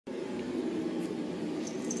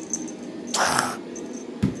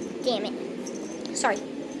Damn it. Sorry.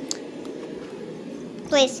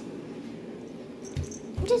 Please.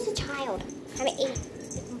 I'm just a child. I'm 8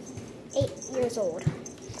 years old.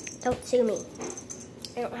 Don't sue me.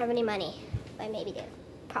 I don't have any money. I maybe do.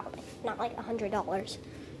 Probably. Not like $100.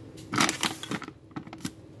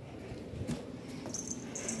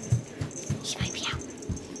 She might be out.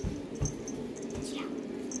 Is she out?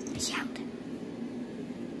 Is she out?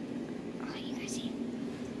 Oh, you guys see?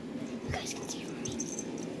 You guys can see from me.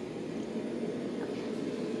 Okay.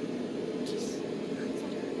 Jeez.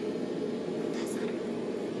 That's not her.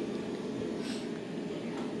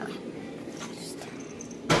 Okay.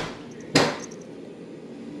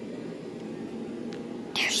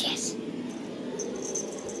 There she is.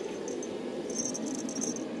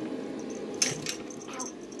 Ow.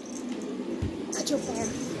 Cut you up there.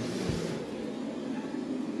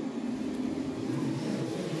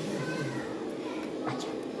 Gotcha.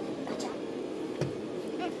 Gotcha.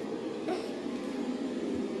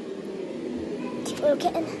 Cute little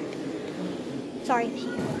kitten. Sorry if she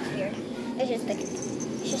looks weird. It's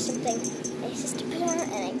just something my sister put on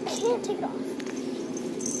and I can't take it off.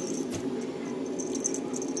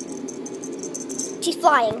 She's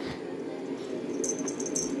flying.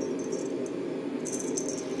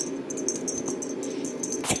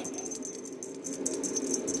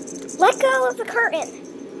 Let go of the curtain.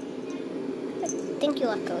 I think you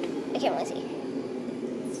let go. I can't really see.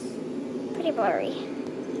 It's pretty blurry.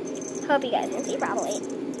 Hope you guys can see probably.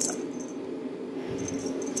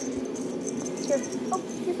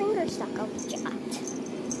 Your finger's stuck. I'll get you out.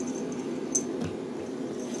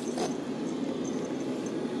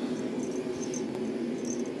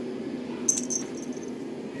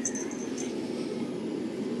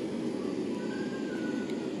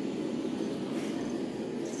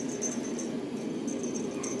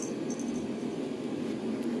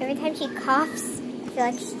 Every time she coughs, I feel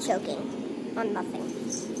like she's choking on nothing.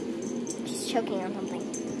 She's choking on something,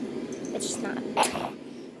 but she's not.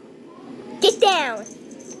 Get down!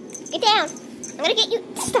 Get down! I'm gonna get you.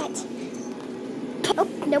 Stop it. Oh,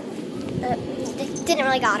 nope. Didn't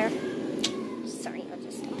really got her. Sorry, I'll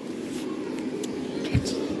just.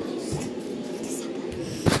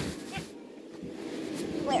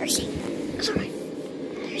 Where is she? Sorry.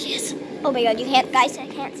 There she is. Oh my god, you can't, guys, I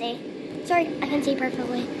can't see. Sorry, I can see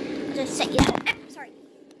perfectly. I'll just set you down. Ah, sorry.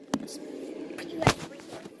 Just put you right here.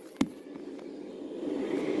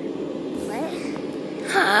 What?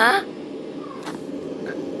 Huh?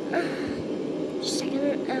 Just a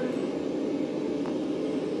second.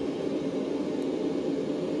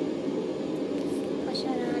 Push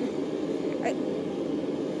that on. Right.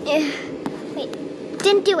 Yeah. Wait.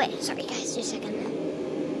 Didn't do it. Sorry, guys. Just a second.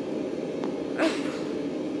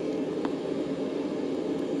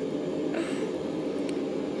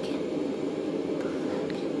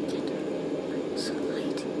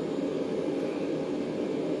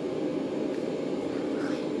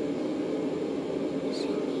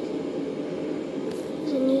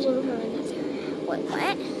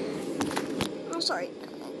 What? I'm sorry.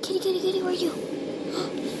 Kitty, where are you?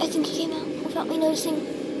 I think he came out without me noticing.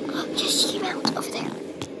 Yes, she came out over there.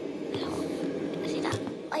 See that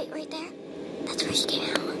light right there? That's where she came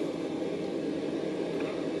out.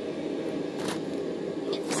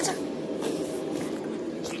 Yes, sir.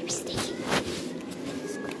 You gotta be stinky.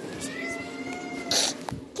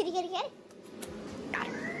 Kitty. Got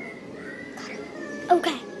her.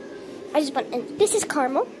 Okay. I just went in. This is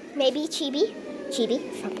Caramel. Maybe Chibi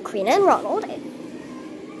from Karina and Ronald, and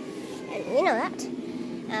you know that.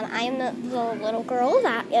 I am the little girl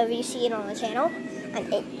that you see it on the channel.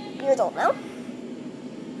 I'm 8 years old now.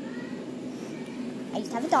 I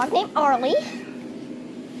used to have a dog named Arlie.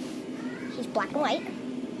 She's black and white.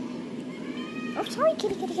 Oh, sorry,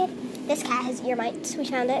 kitty. This cat has ear mites. We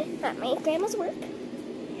found it at my grandma's work.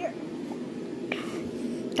 Here.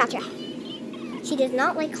 Gotcha. She does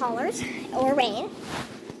not like collars or rain.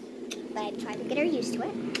 But I tried to get her used to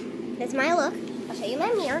it. That's my look. I'll show you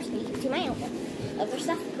my mirror so you can see my outfit. Other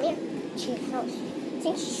stuff, come here. She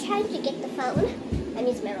thinks she's trying to get the phone. I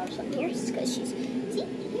need some mirrors up here because she's, see,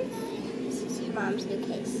 here, this is her mom's new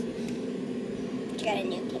case. She got a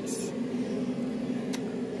new case.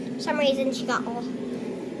 For some reason, she got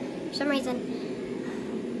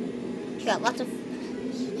lots of,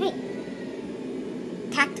 hey,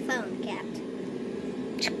 attack the phone, cat.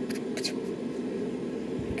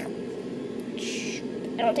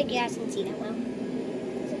 I don't think you guys can see that well.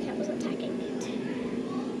 Because the cat was attacking it.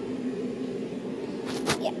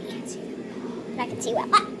 Yeah, you can't see that. But I can see well.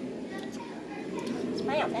 Ah! It's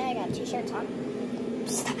my outfit. I got 2 shirts on.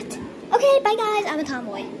 Stop it. Okay, bye guys. I'm a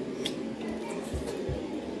tomboy.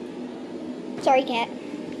 Sorry, cat.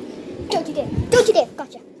 Don't you dare. Don't you dare.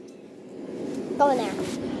 Gotcha. Go in there.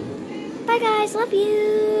 Bye, guys. Love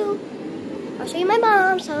you. I'll show you my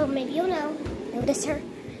mom, so maybe you'll know. Notice her.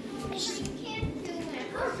 There she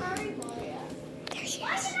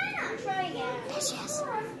is. There she is.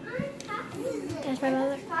 That's my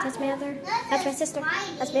mother. That's my other. That's my sister.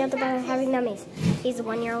 That's my other brother having nummies. He's a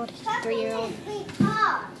 1-year-old, 3-year-old,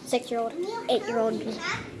 6-year-old, 8-year-old.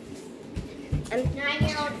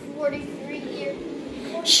 9-year-old, 43 years.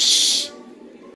 Shh.